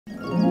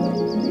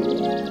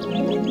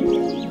Oh,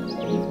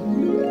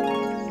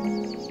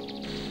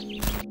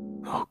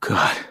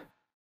 God.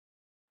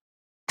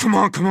 Come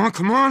on, come on,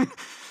 come on!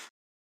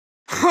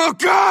 Oh,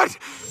 God!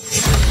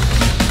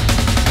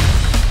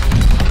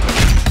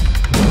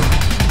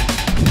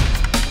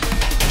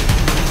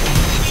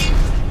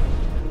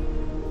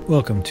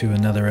 Welcome to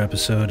another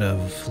episode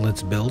of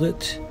Let's Build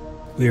It.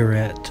 We are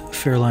at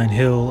Fairline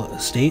Hill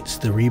Estates,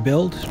 the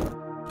rebuild.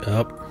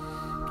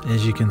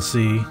 As you can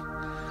see,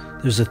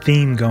 there's a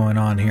theme going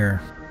on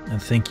here. I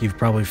think you've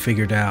probably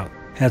figured out.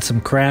 Had some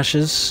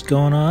crashes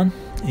going on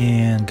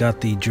and got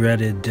the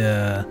dreaded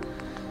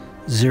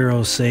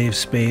zero save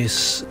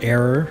space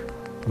error,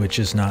 which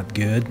is not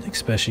good,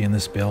 especially in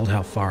this build,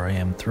 how far I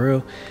am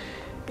through.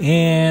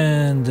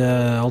 And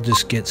I'll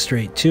just get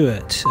straight to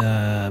it.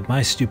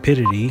 My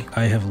stupidity,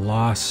 I have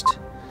lost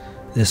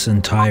this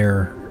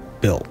entire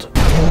build.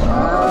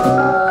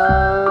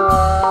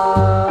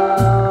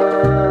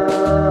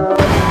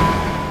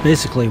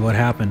 Basically what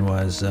happened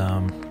was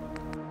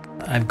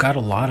I've got a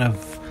lot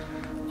of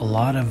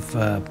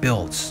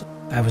builds.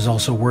 I was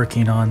also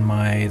working on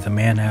the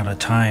Man Out of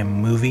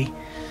Time movie,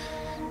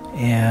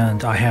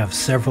 and I have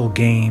several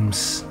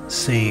games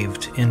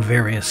saved in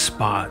various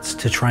spots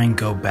to try and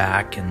go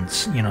back and,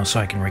 so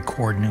I can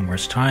record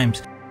numerous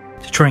times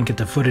to try and get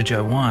the footage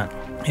I want.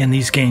 And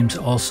these games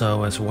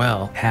also as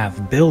well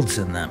have builds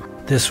in them.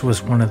 This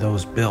was one of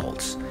those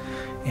builds,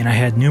 and I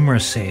had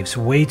numerous saves,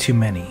 way too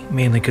many,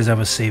 mainly because I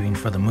was saving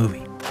for the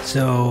movie.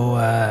 So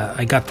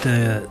I got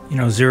the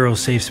zero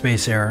save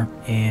space error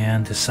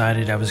and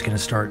decided I was going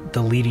to start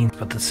deleting,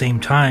 but at the same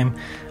time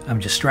I'm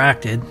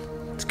distracted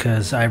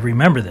because I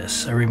remember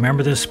this. I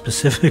remember this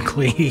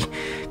specifically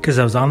because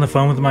I was on the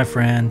phone with my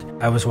friend.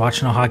 I was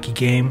watching a hockey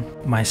game.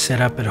 My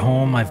setup at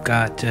home, I've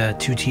got 2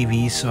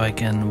 TVs so I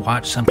can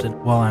watch something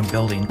while I'm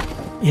building.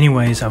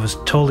 Anyways, I was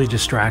totally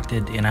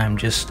distracted and I'm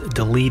just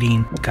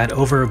deleting, got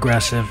over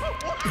aggressive,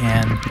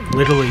 and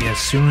literally as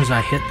soon as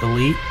I hit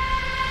delete,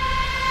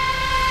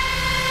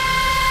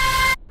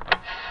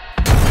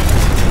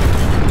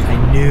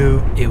 I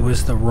knew it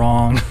was the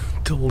wrong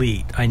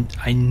delete.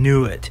 I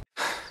knew it.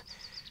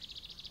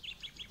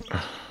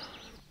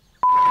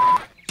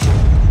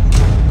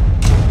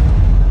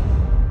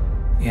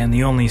 And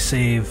the only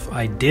save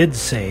I did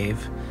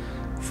save,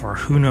 for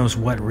who knows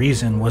what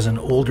reason, was an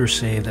older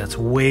save that's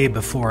way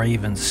before I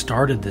even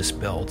started this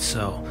build.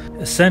 So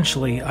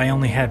essentially I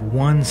only had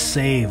one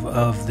save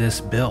of this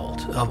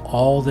build, of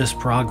all this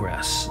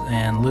progress,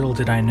 and little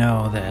did I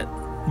know that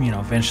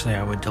eventually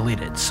I would delete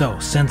it. So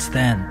since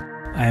then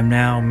I am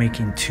now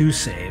making 2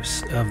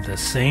 saves of the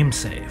same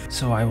save.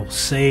 So I will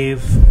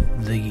save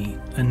the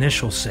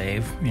initial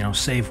save,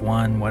 save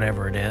 1,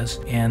 whatever it is,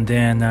 and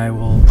then I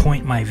will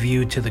point my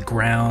view to the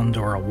ground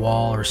or a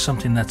wall or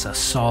something that's a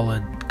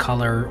solid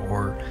color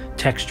or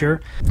texture,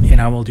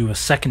 and I will do a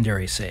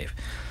secondary save.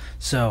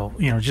 So,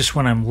 just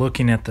when I'm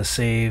looking at the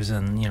saves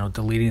and,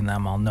 deleting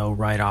them, I'll know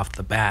right off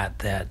the bat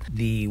that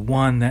the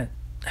one that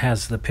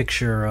has the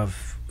picture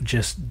of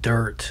just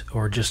dirt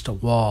or just a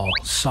wall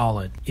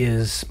solid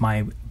is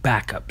my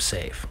backup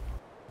save.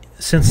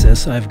 Since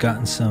this, I've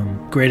gotten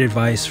some great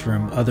advice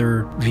from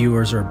other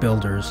viewers or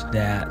builders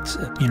that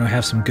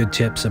have some good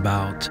tips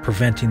about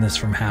preventing this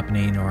from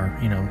happening, or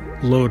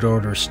load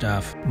order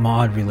stuff,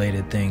 mod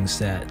related things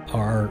that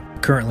are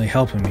currently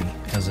helping me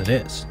as it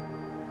is.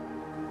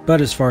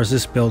 But as far as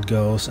this build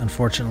goes,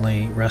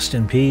 unfortunately, rest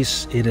in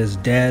peace, it is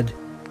dead.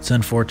 It's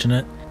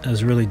unfortunate. I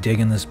was really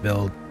digging this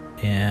build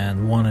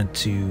and wanted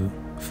to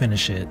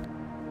finish it.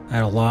 I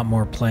had a lot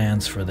more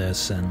plans for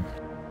this, and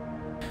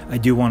I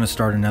do want to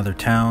start another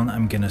town.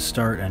 I'm going to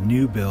start a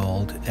new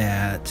build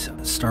at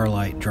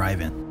Starlight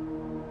Drive-In,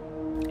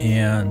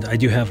 and I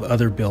do have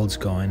other builds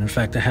going. In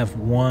fact, I have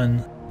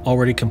one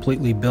already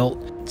completely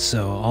built,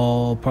 so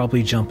I'll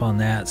probably jump on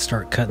that,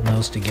 start cutting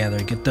those together,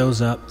 get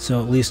those up, so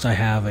at least I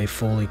have a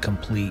fully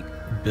complete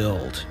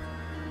build.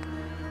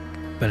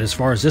 But as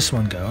far as this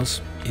one goes,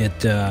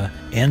 it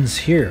ends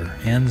here,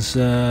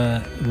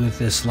 with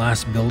this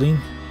last building.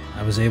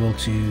 I was able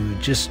to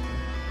just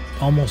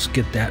almost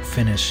get that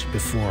finished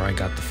before I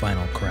got the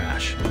final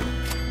crash.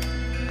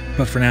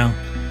 But for now,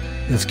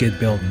 let's get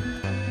building.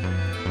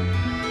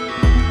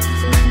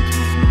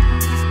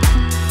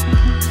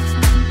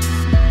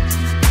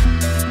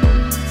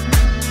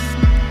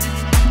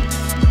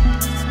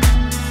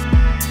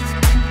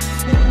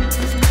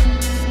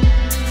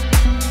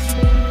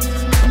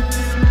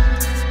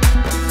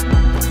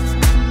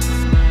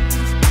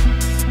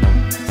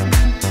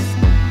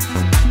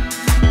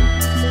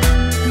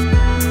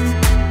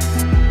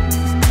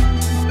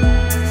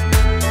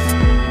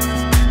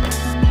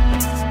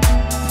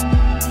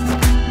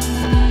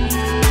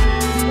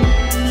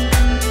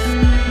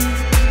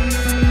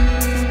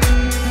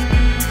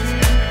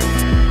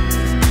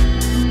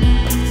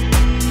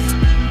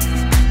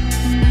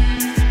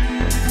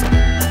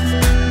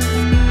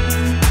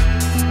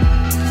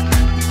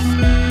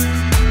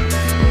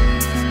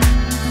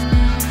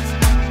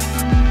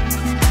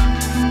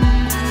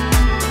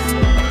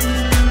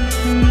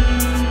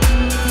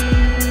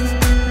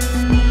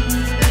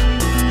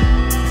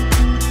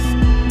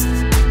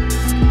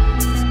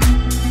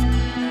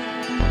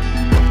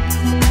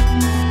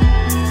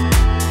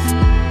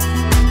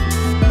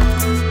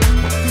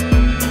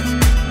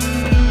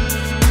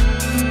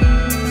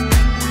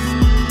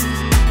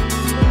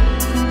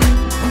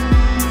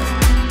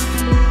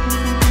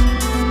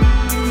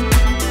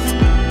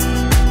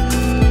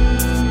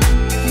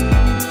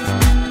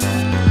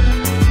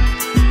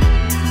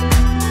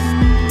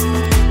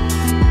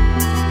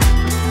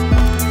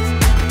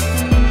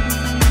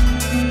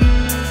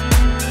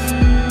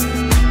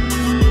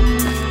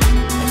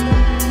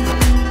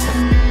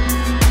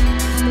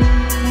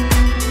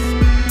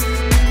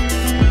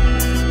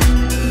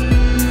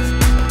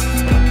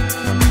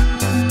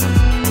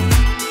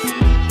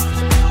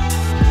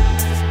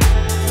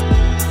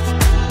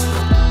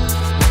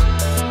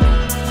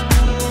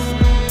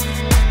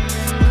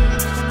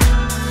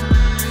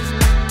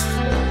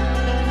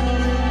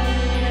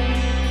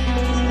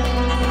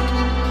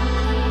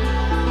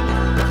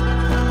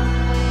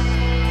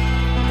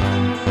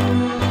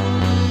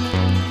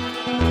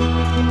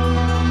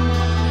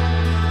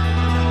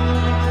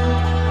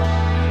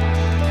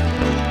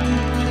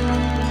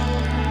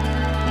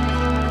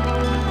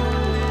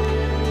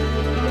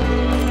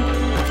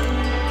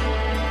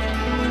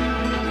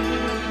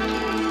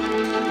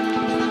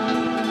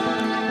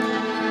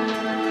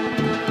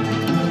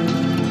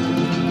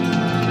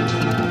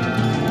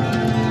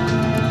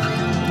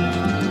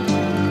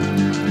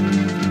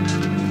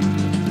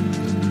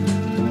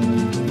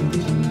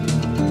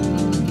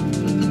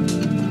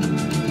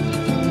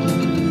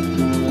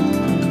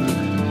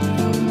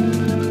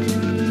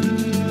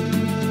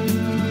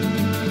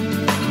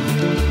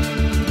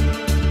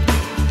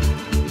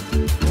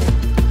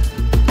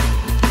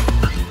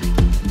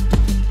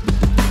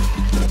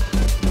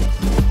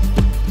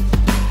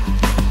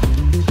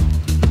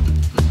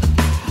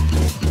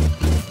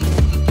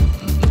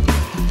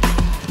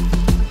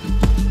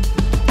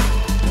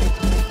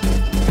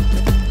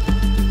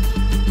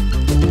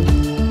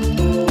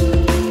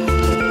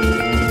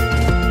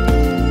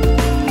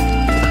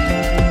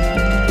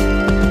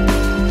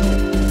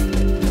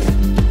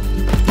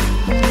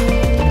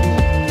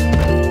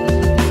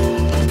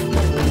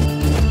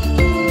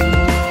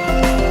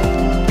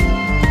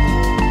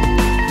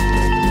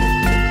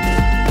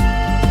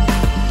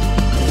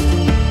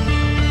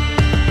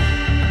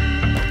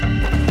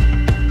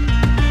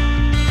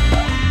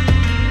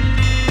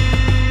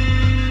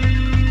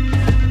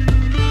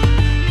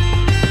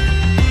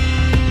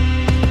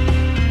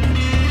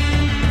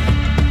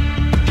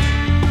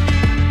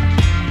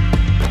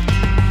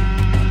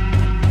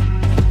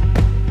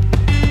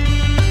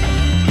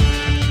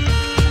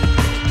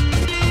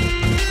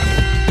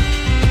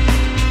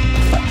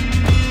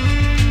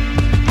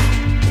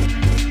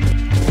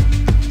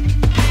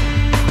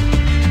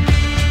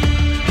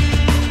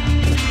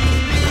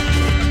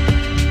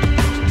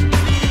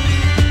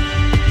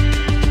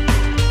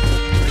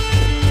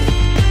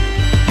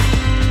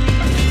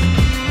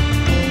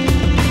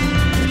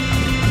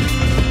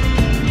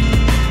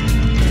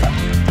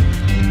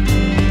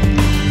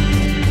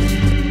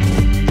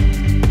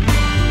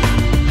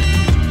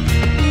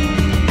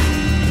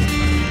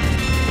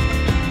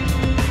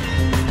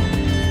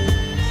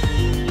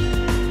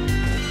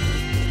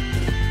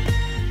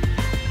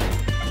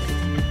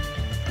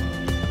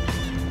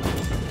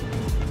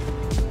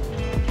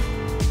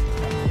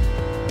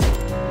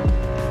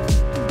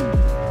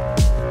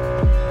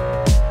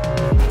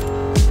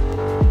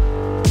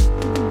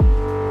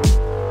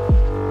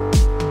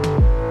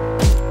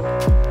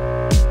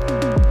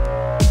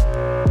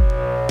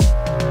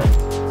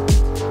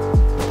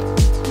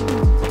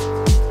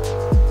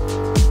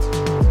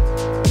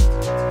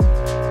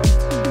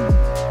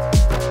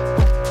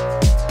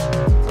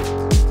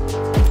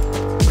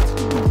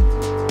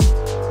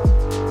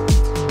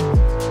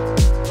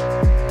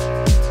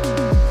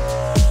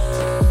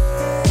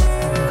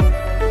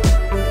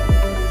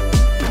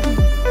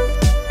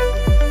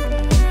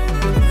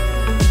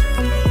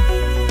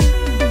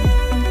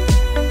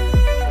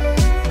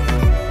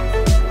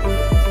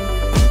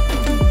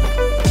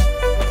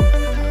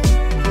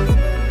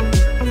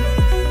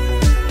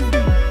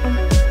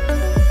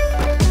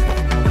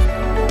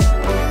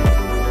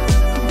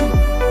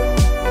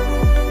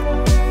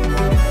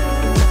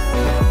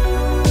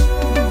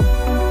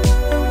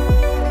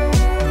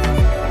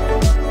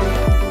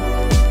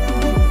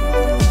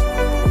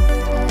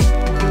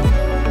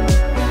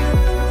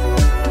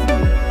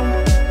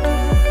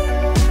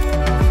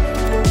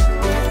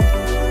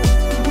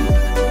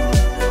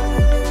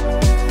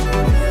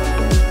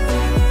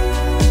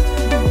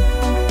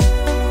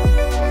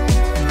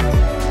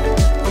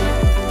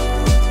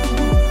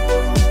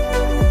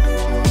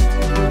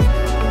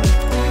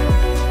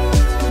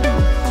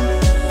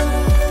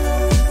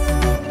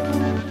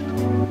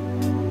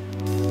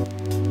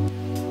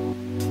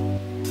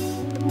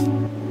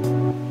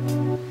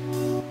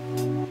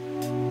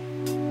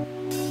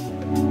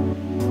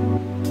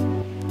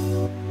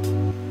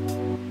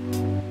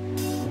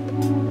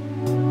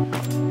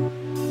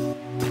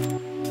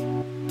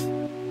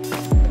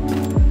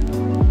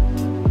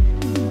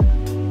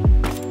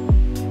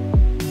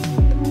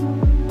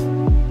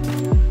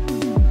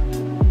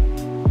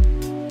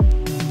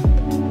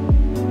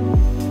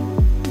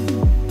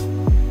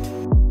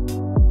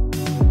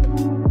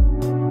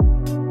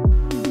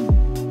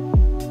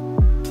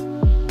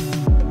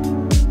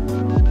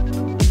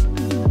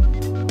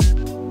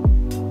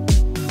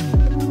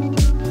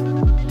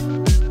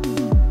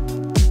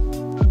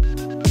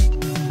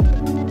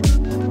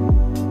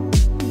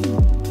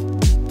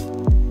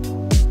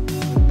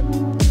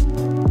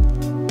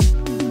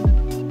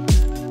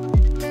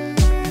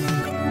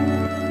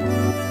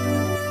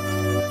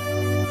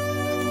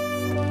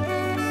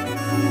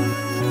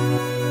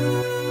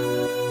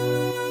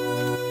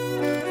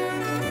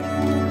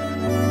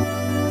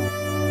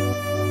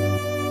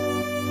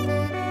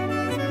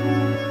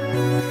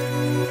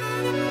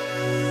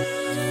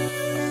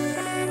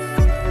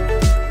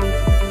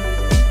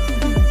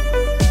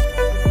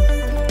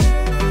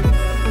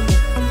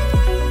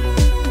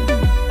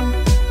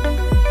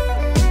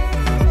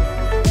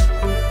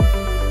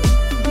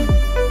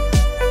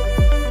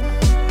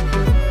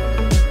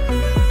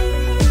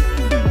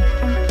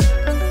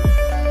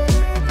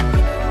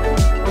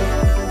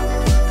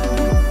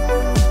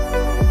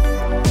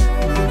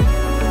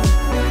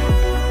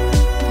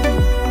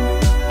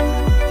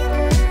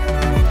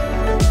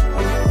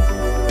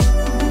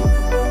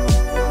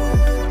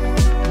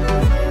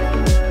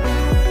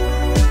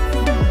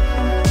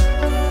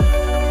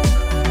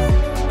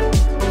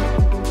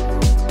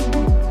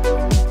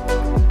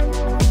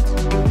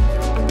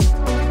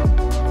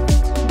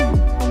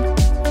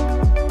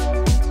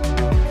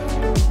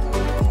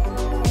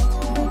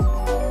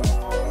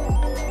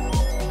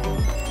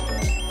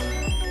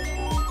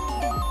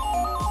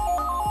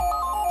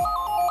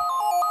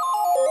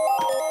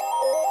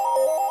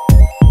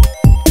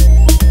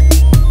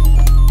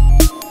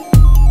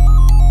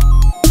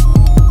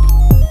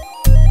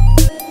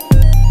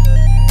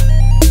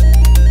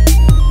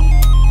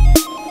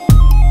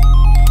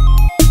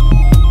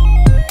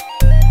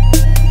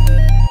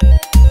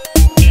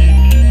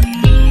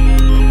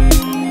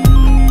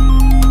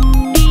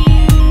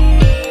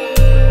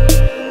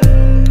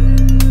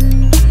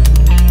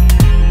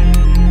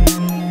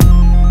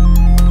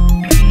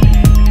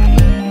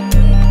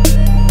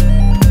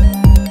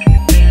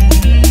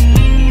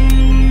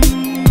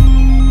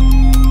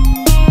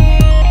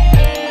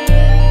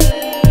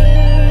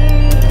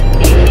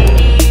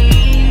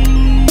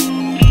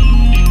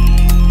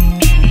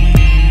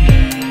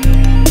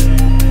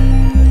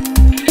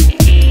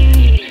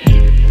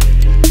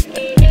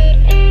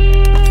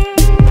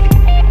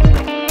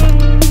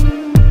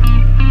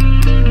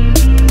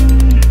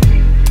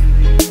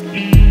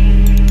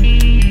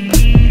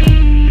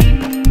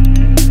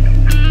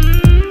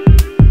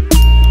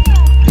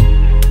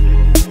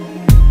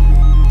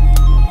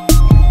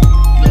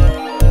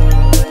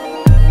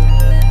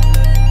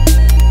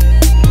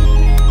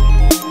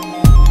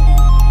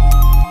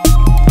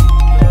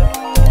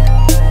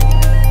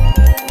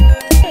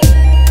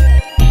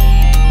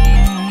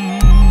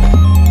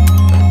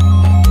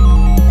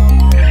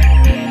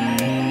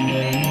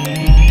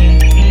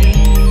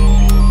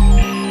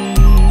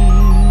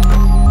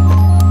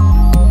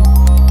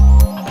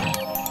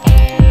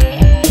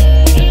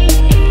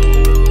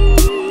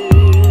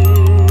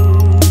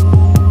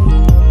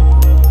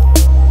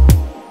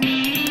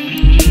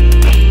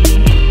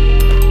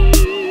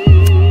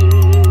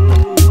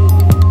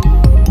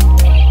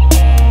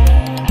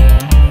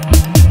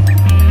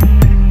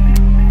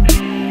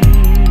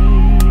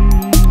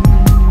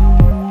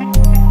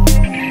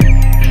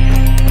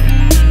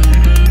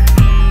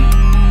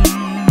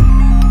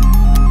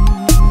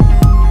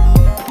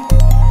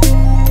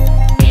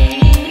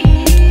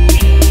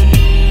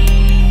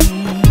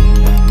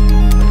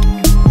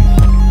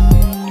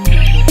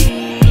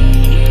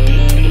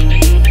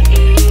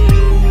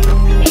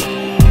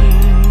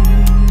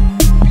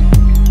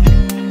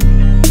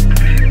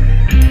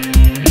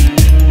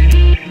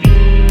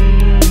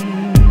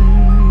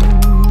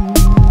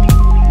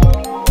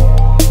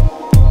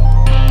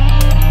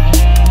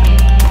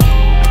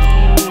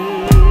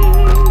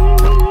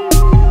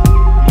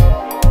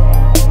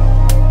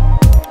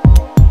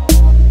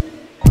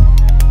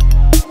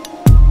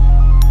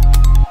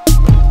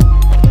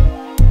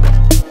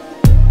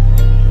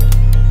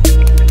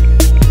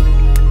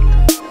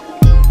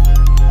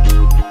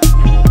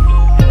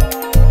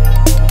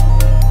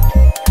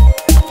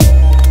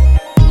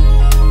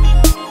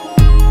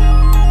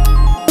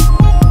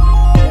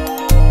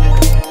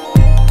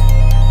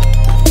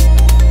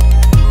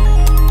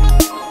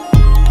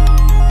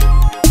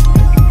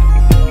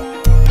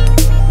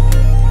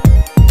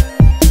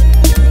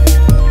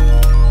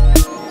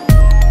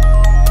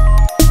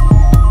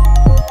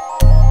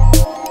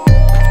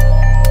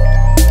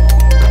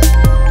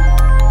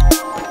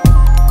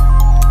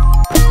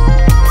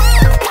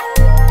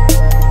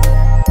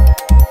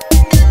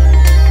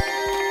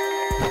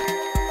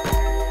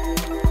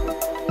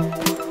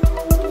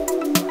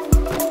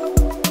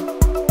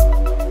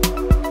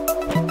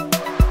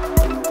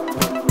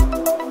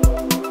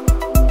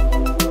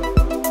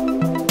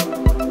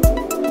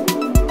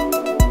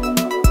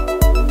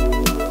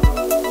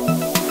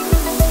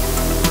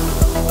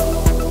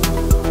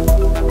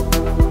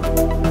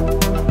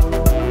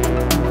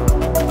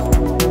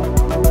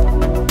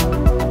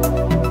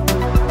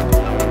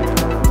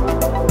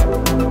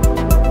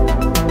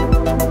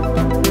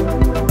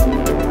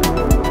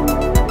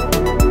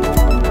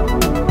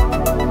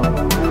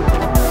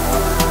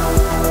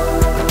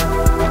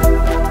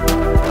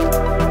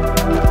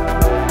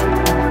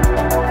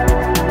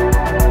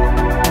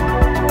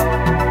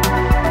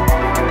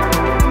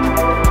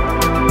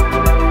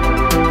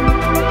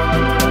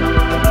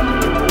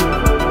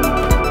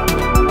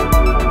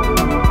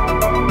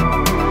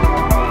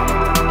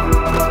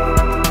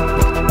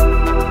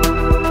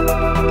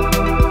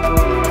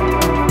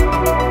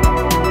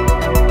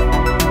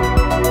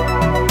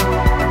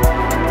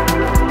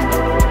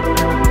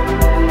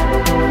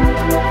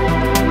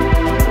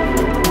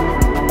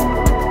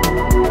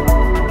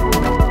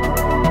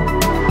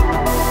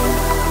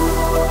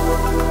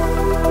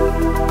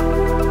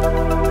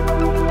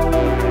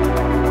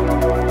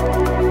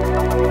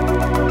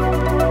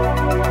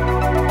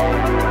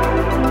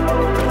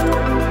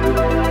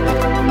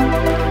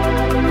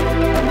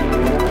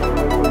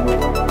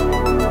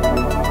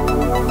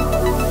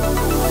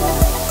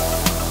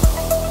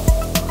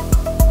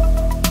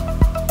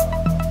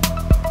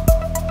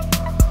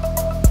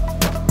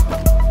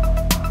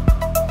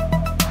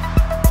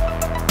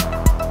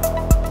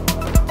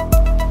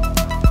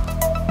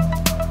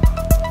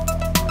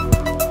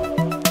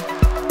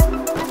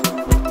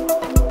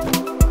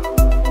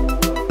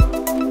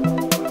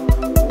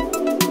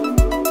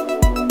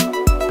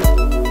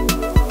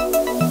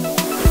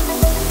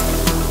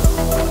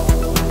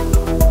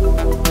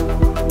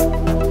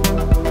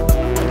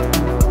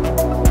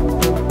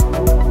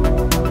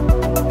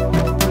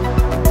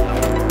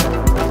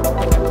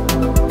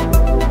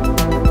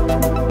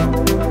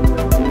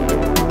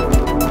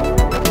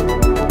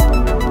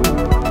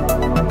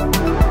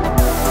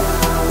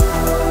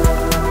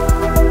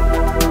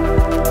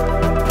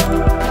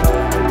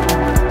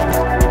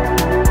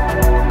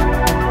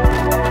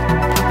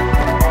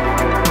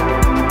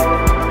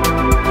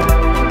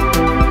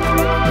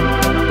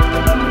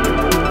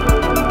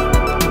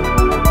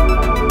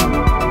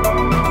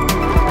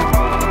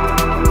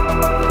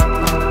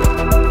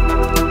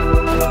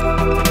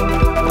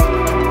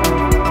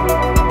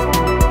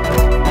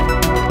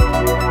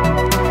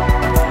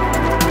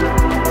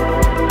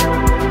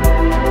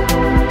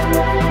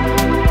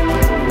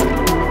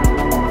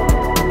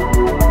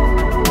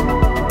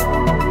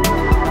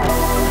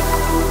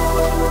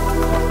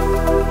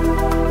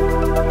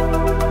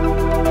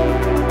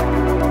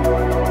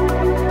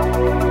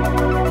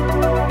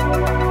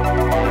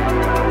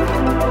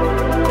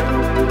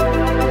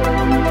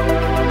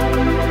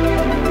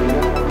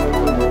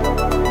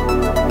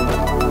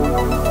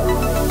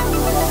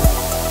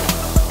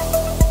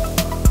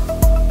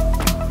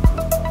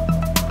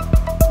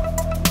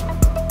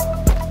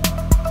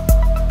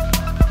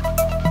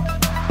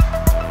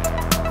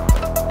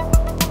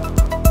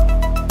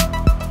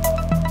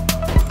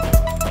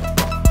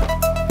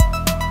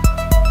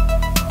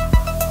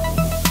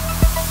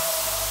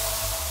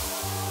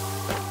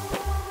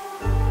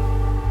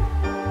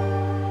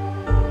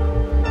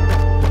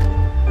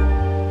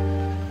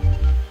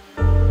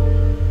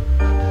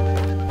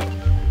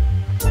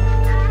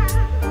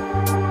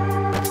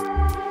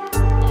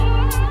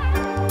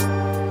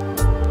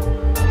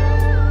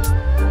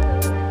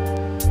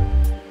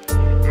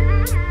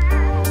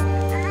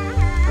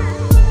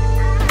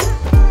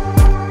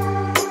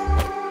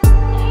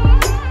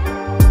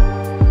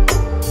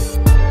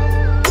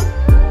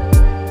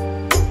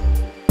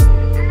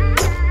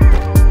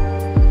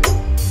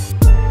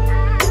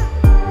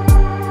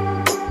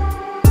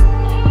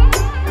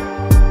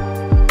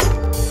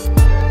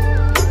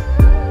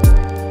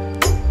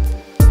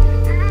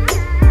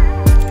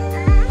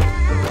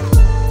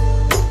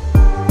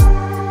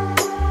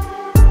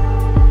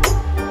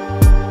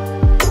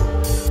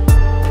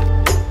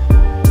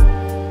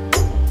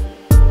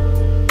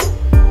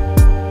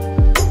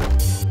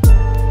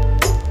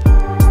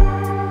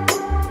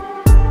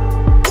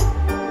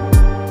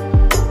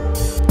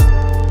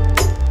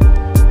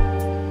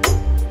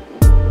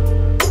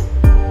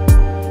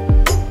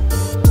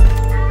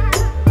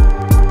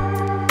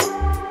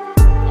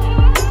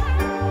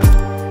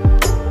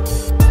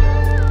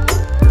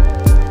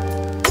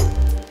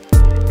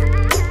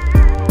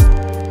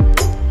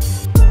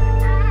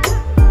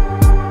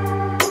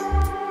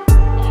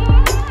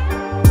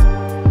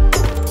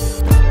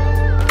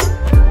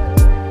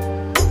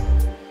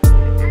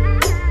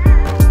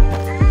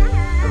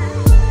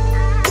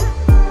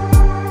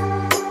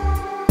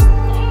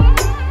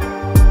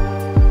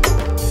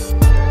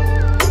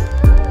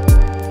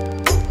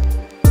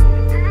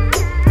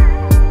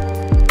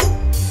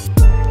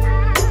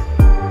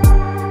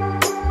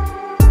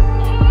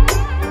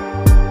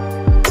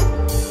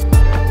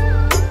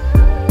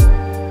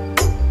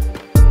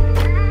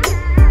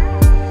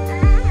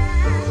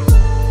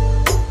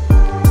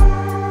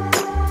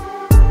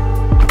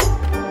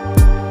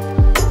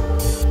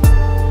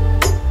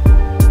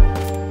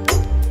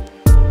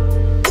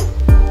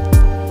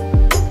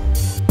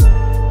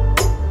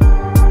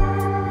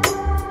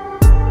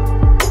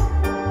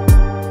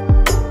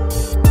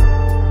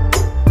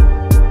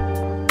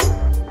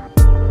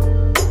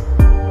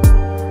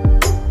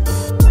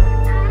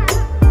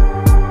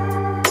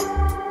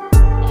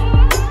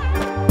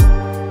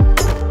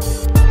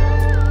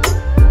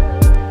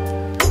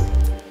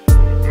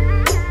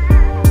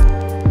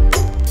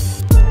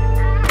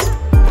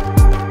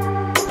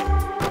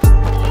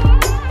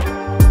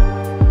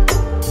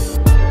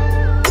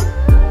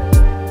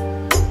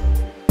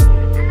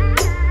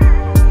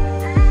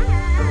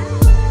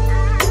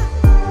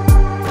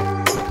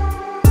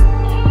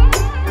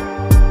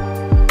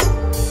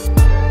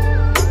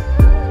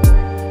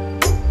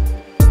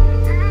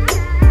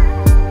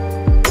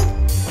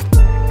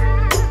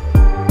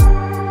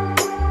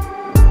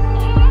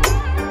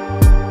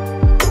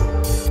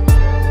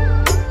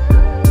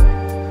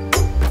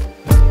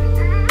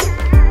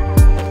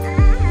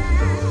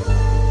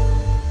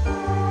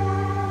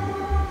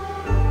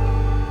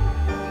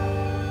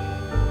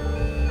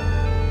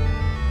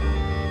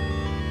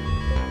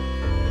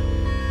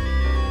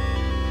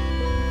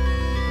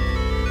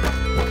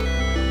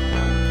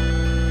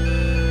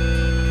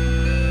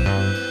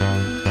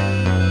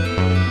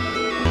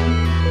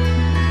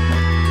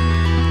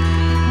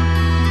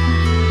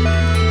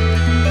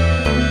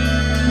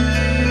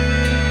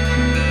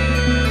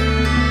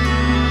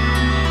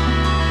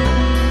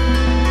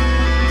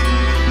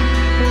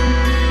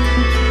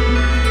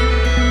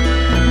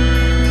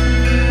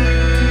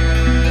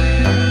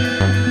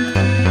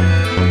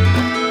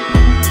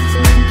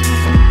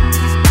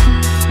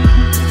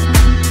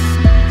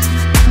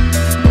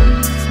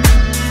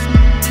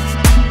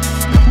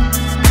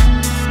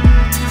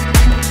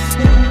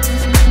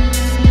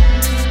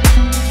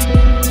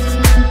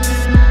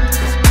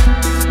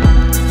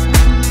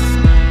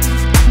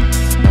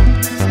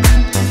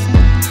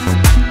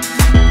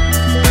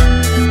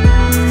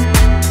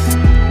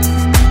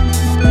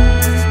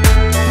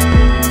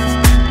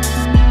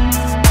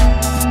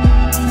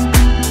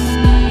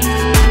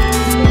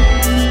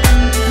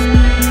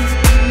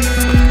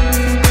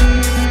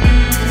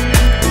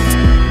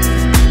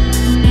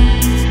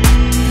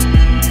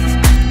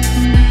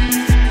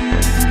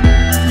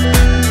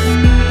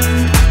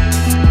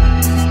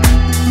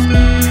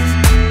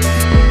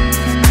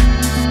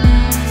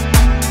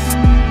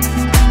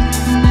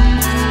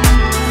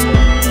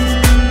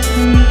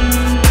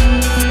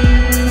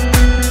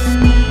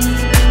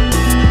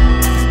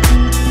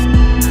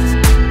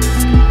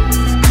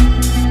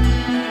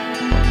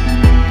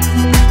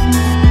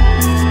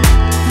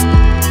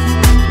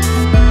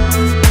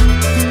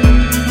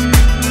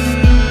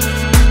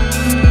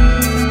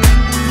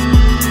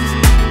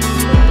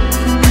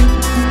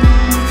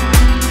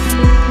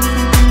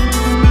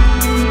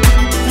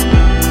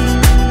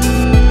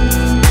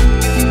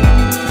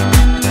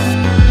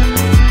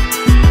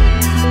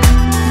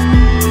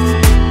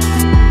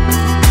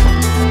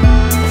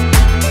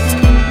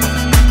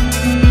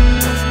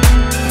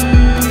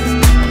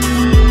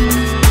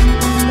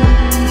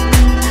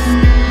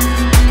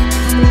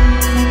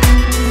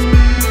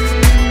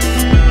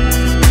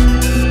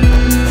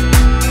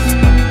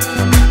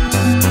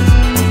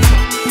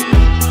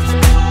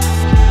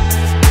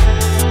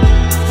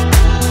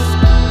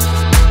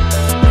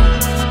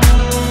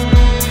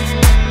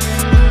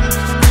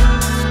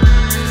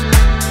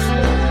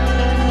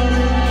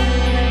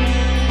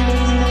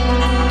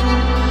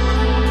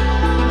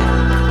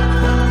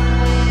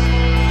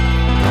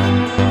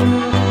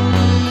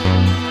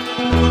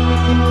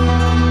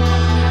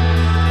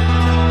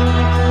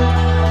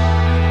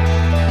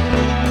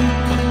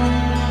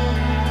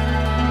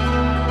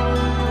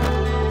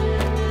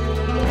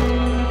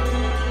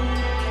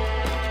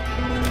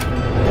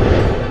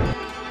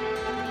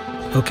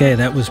 Okay,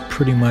 that was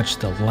pretty much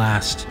the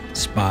last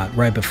spot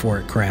right before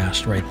it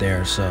crashed right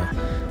there. So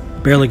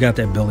barely got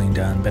that building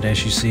done, but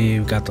as you see,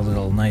 we've got the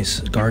little nice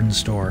garden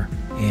store,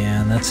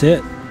 and that's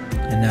it.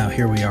 And now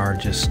here we are,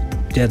 just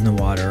dead in the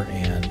water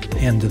and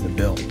end of the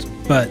build.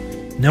 But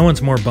no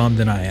one's more bummed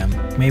than I am.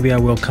 Maybe I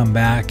will come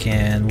back,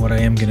 and what I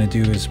am going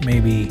to do is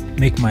maybe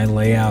make my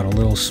layout a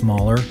little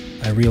smaller.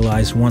 I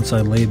realized once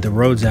I laid the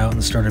roads out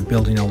and started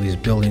building all these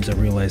buildings, I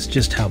realized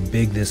just how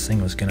big this thing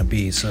was going to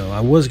be. So I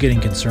was getting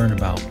concerned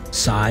about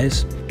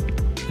size.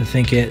 I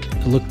think it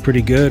looked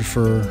pretty good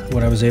for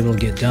what I was able to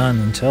get done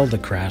until the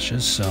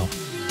crashes. So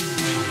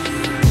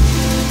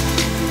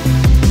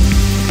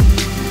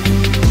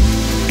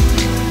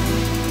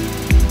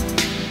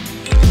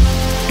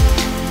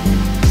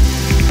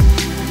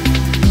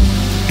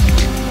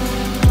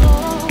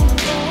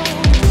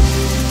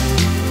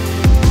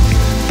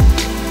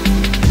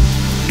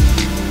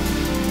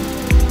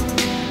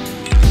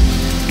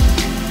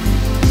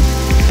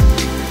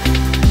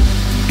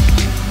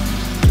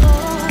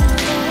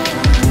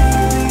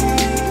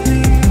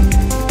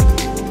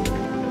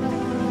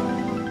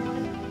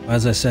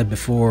as I said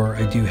before,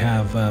 I do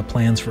have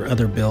plans for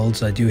other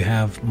builds. I do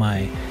have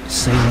my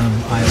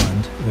Salem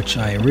Island, which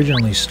I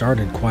originally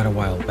started quite a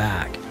while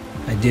back.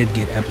 I did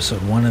get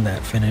episode 1 of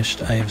that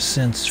finished. I have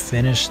since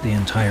finished the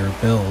entire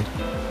build,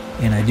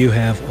 and I do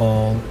have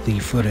all the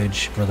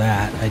footage for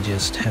that. I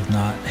just have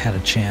not had a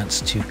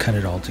chance to cut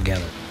it all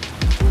together.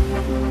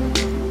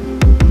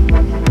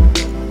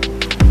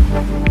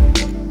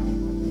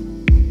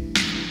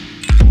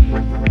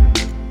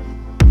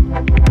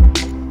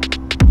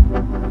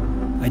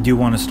 I do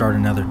want to start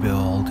another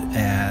build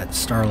at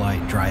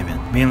Starlight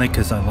Drive-In, mainly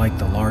because I like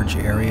the large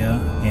area,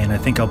 and I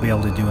think I'll be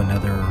able to do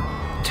another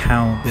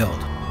town build.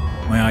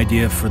 My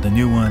idea for the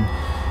new one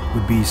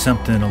would be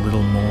something a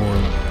little more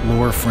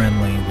lore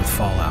friendly with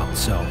Fallout,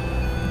 so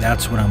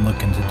that's what I'm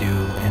looking to do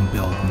and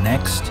build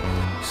next.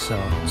 So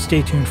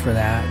stay tuned for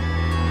that.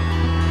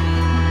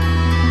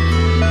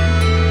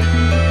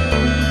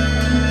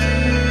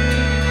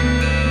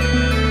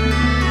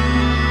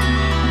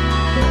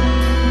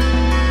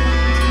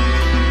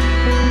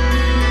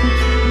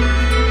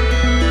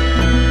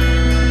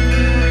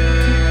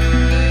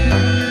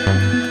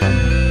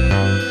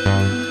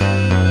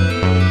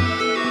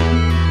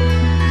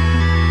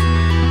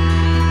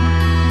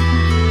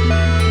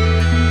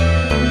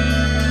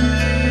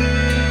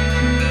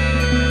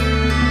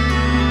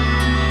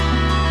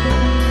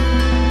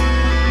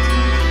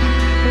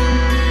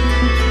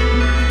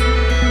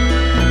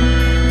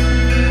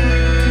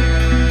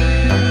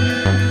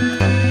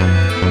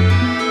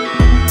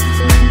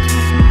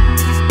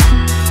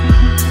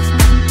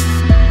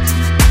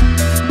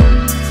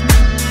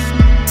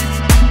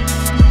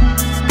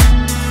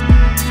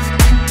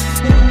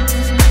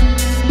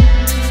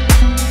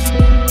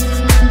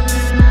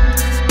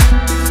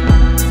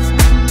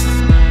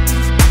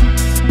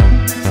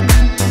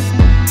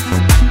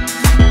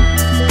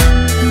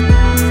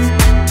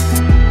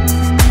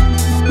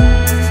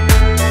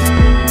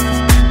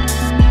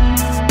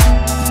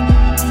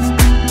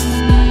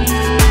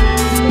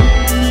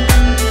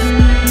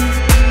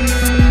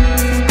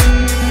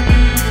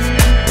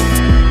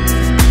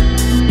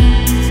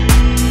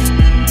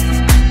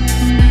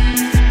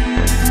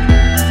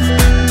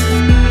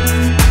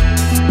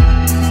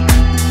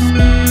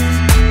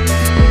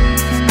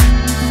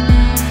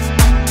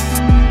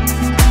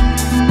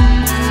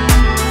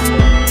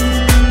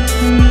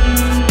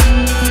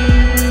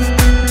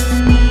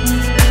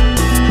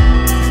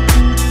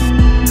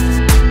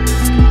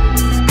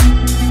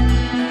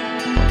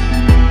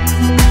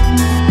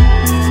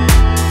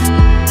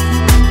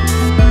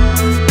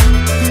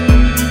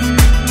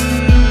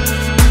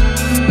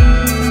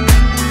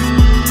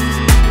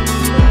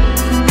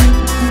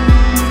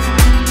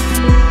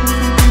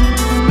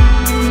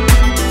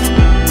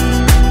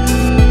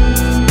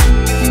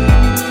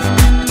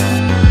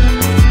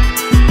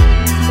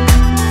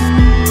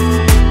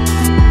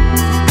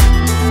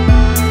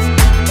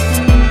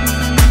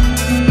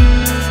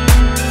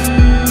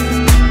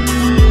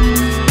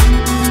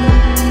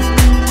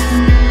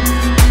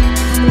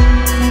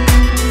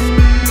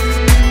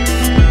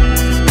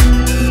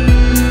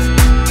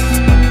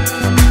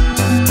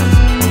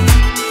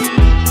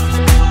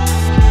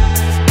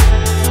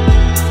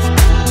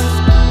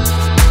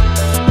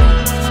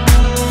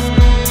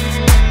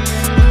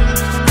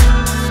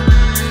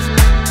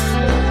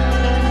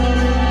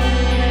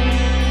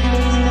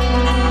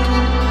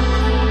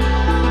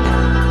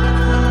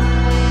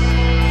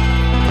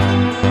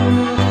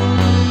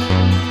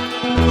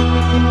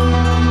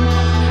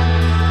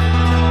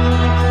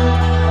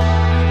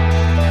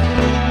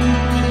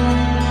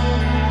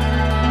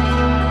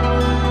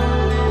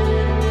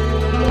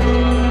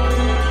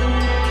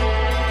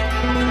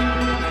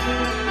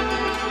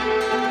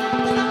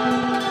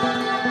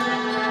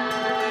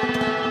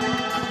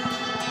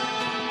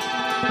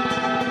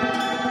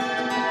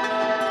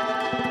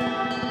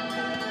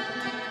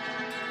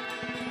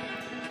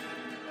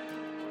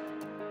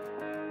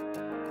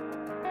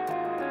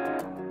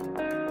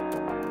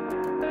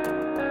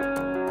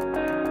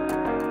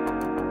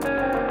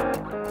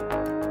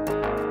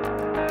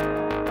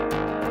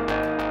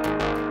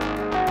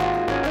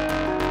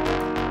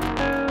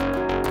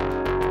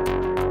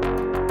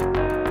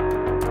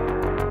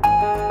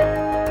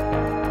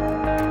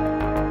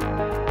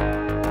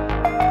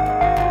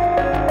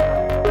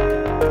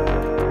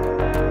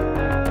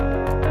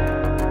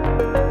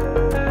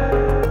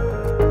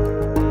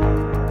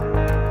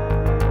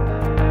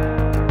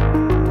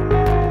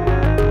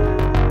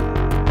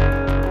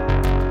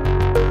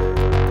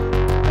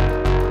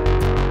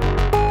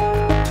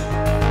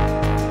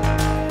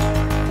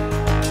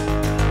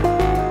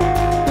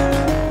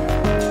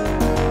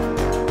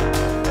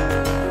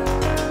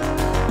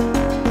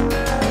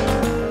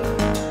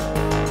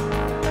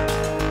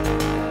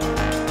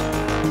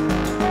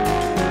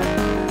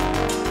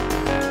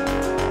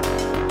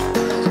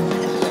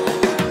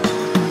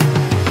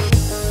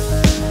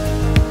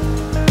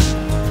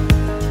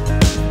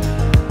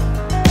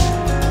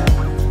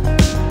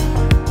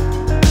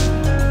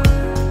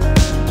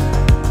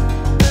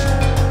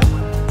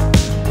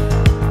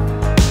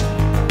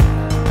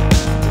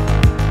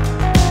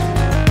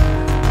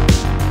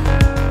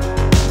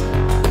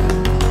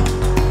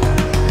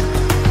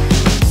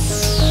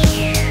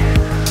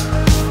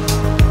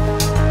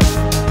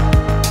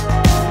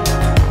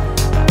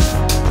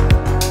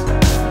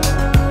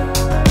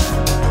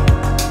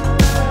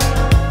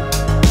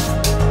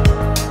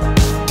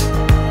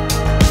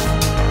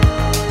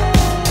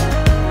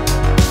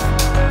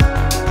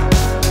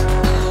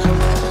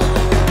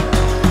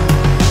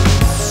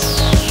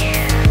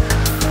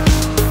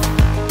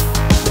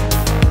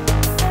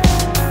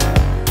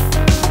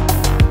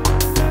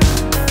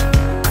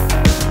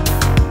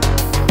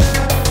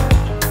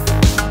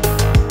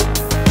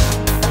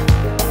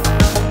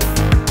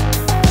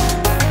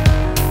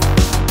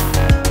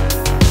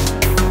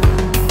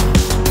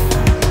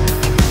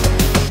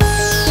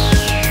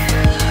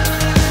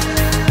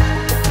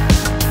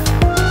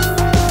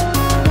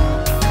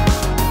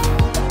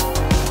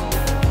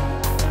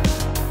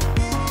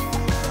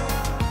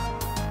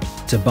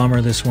 It's a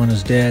bummer this one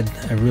is dead.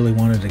 I really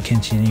wanted to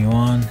continue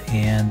on,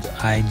 and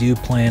I do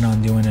plan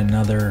on doing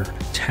another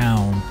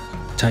town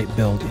type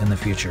build in the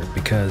future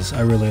because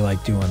I really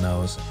like doing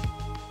those.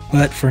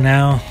 But for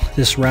now,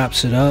 this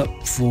wraps it up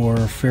for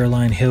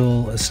Fairline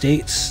Hill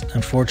Estates,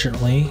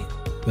 unfortunately.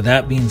 With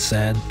that being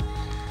said,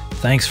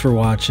 thanks for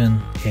watching,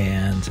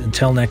 and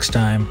until next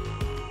time,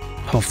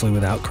 hopefully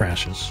without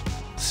crashes.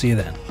 See you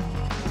then.